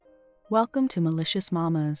Welcome to Malicious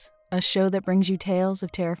Mamas, a show that brings you tales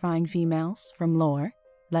of terrifying females from lore,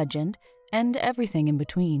 legend, and everything in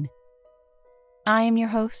between. I am your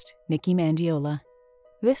host, Nikki Mandiola.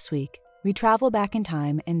 This week, we travel back in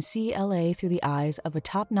time and see LA through the eyes of a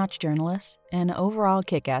top-notch journalist and overall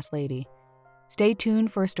kick-ass lady. Stay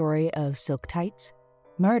tuned for a story of silk tights,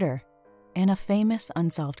 murder, and a famous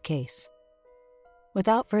unsolved case.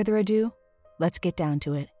 Without further ado, let's get down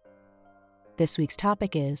to it. This week's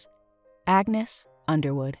topic is Agnes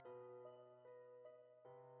Underwood.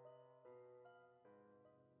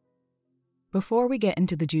 Before we get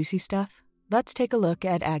into the juicy stuff, let's take a look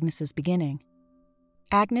at Agnes's beginning.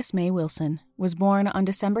 Agnes May Wilson was born on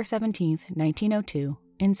December 17, 1902,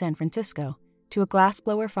 in San Francisco, to a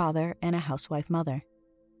glassblower father and a housewife mother.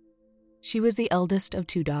 She was the eldest of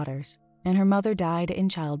two daughters, and her mother died in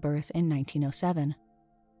childbirth in 1907.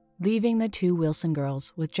 Leaving the two Wilson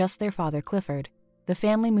girls with just their father Clifford, the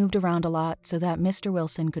family moved around a lot so that Mr.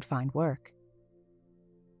 Wilson could find work.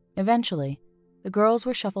 Eventually, the girls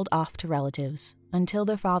were shuffled off to relatives until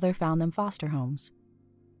their father found them foster homes.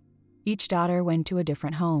 Each daughter went to a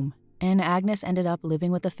different home, and Agnes ended up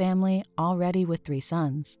living with a family already with 3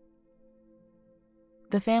 sons.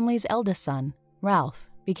 The family's eldest son,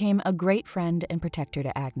 Ralph, became a great friend and protector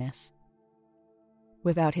to Agnes.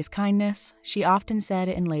 Without his kindness, she often said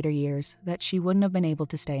in later years that she wouldn't have been able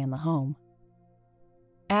to stay in the home.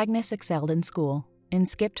 Agnes excelled in school and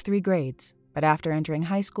skipped 3 grades, but after entering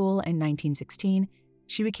high school in 1916,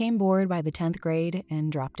 she became bored by the 10th grade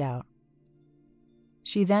and dropped out.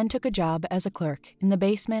 She then took a job as a clerk in the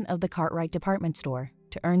basement of the Cartwright department store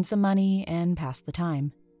to earn some money and pass the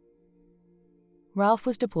time. Ralph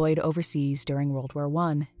was deployed overseas during World War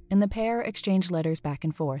I, and the pair exchanged letters back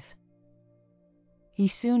and forth. He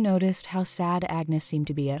soon noticed how sad Agnes seemed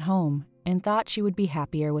to be at home and thought she would be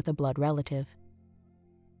happier with a blood relative.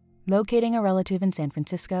 Locating a relative in San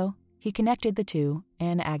Francisco, he connected the two,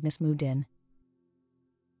 and Agnes moved in.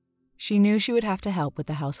 She knew she would have to help with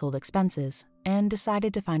the household expenses and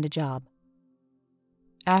decided to find a job.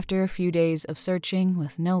 After a few days of searching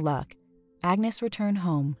with no luck, Agnes returned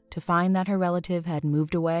home to find that her relative had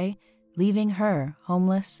moved away, leaving her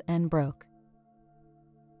homeless and broke.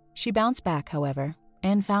 She bounced back, however,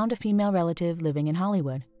 and found a female relative living in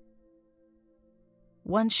Hollywood.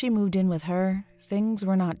 Once she moved in with her, things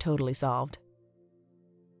were not totally solved.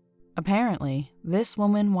 Apparently, this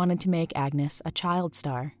woman wanted to make Agnes a child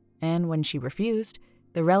star, and when she refused,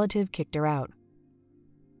 the relative kicked her out.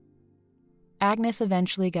 Agnes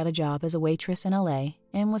eventually got a job as a waitress in LA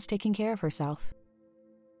and was taking care of herself.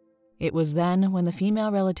 It was then when the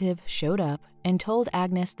female relative showed up and told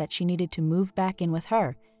Agnes that she needed to move back in with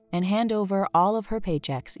her and hand over all of her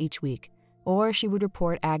paychecks each week, or she would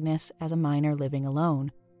report Agnes as a minor living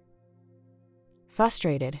alone.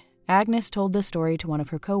 Frustrated, Agnes told the story to one of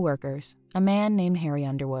her co-workers, a man named Harry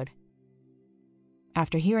Underwood.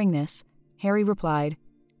 After hearing this, Harry replied,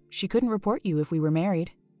 "She couldn't report you if we were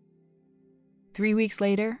married." 3 weeks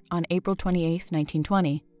later, on April 28,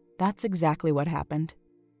 1920, that's exactly what happened.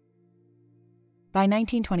 By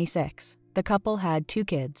 1926, the couple had 2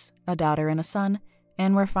 kids, a daughter and a son,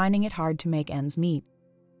 and were finding it hard to make ends meet.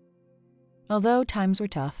 Although times were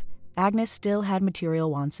tough, Agnes still had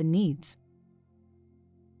material wants and needs.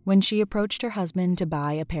 When she approached her husband to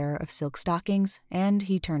buy a pair of silk stockings and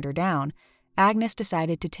he turned her down, Agnes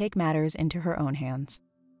decided to take matters into her own hands.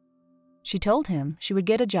 She told him she would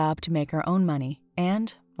get a job to make her own money,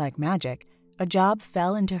 and, like magic, a job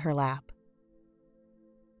fell into her lap.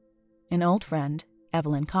 An old friend,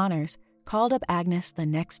 Evelyn Connors, called up Agnes the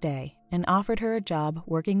next day and offered her a job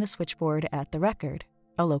working the switchboard at The Record,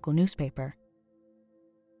 a local newspaper.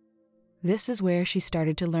 This is where she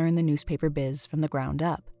started to learn the newspaper biz from the ground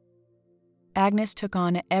up. Agnes took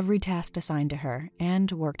on every task assigned to her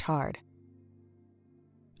and worked hard.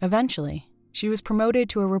 Eventually, she was promoted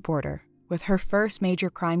to a reporter, with her first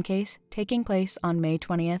major crime case taking place on May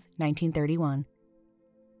 20th, 1931.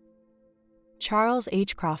 Charles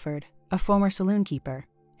H. Crawford, a former saloon keeper,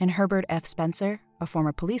 and Herbert F. Spencer, a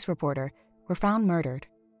former police reporter, were found murdered.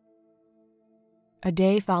 A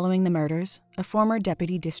day following the murders, a former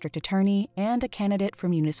deputy district attorney and a candidate for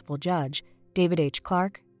municipal judge, David H.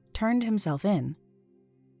 Clark, turned himself in.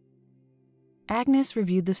 Agnes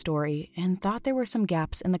reviewed the story and thought there were some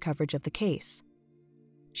gaps in the coverage of the case.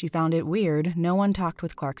 She found it weird no one talked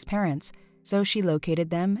with Clark's parents, so she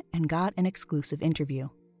located them and got an exclusive interview.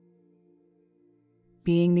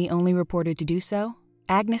 Being the only reporter to do so,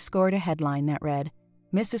 Agnes scored a headline that read,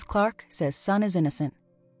 "Mrs. Clark says son is innocent."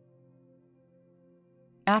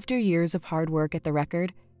 After years of hard work at The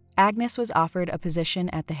Record, Agnes was offered a position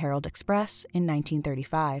at the Herald Express in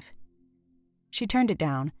 1935. She turned it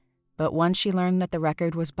down, but once she learned that the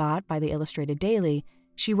record was bought by the Illustrated Daily,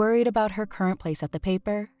 she worried about her current place at the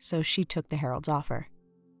paper, so she took the Herald's offer.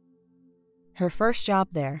 Her first job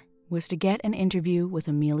there was to get an interview with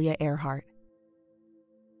Amelia Earhart.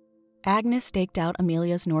 Agnes staked out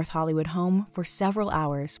Amelia's North Hollywood home for several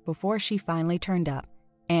hours before she finally turned up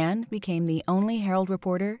and became the only Herald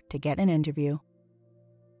reporter to get an interview.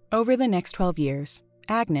 Over the next 12 years,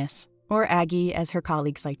 Agnes, or Aggie as her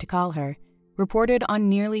colleagues like to call her, reported on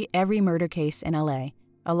nearly every murder case in LA,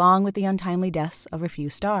 along with the untimely deaths of a few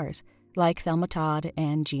stars, like Thelma Todd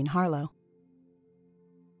and Jean Harlow.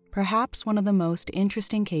 Perhaps one of the most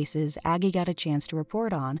interesting cases Aggie got a chance to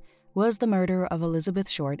report on was the murder of Elizabeth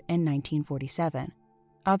Short in 1947,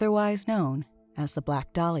 otherwise known as the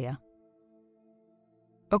Black Dahlia.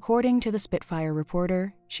 According to the Spitfire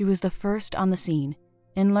reporter, she was the first on the scene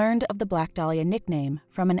and learned of the Black Dahlia nickname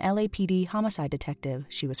from an LAPD homicide detective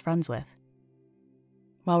she was friends with.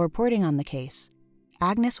 While reporting on the case,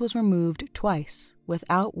 Agnes was removed twice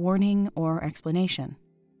without warning or explanation.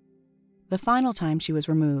 The final time she was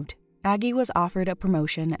removed, Aggie was offered a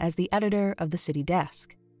promotion as the editor of the city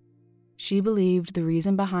desk. She believed the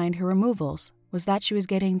reason behind her removals was that she was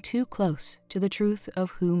getting too close to the truth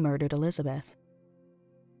of who murdered Elizabeth.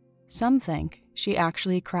 Some think she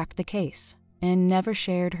actually cracked the case and never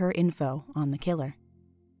shared her info on the killer.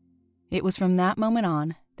 It was from that moment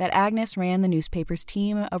on that Agnes ran the newspaper's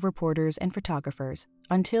team of reporters and photographers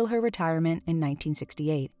until her retirement in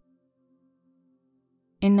 1968.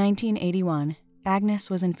 In 1981, Agnes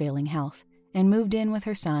was in failing health and moved in with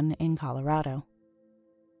her son in Colorado.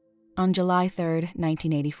 On July 3,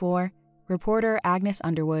 1984, reporter Agnes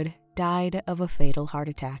Underwood died of a fatal heart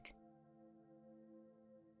attack.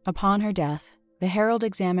 Upon her death, the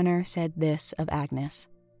Herald-Examiner said this of Agnes: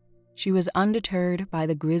 "She was undeterred by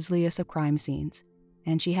the grisliest of crime scenes,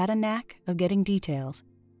 and she had a knack of getting details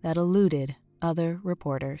that eluded other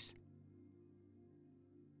reporters."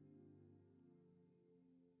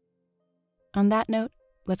 On that note,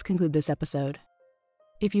 let's conclude this episode.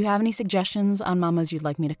 If you have any suggestions on mamas you'd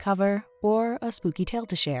like me to cover or a spooky tale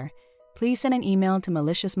to share, please send an email to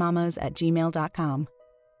maliciousmamas@gmail.com.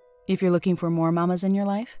 If you're looking for more mamas in your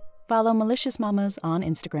life, follow Malicious Mamas on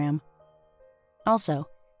Instagram. Also,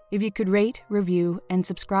 if you could rate, review, and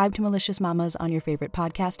subscribe to Malicious Mamas on your favorite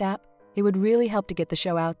podcast app, it would really help to get the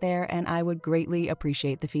show out there, and I would greatly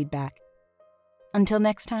appreciate the feedback. Until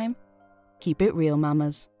next time, keep it real,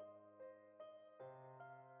 mamas.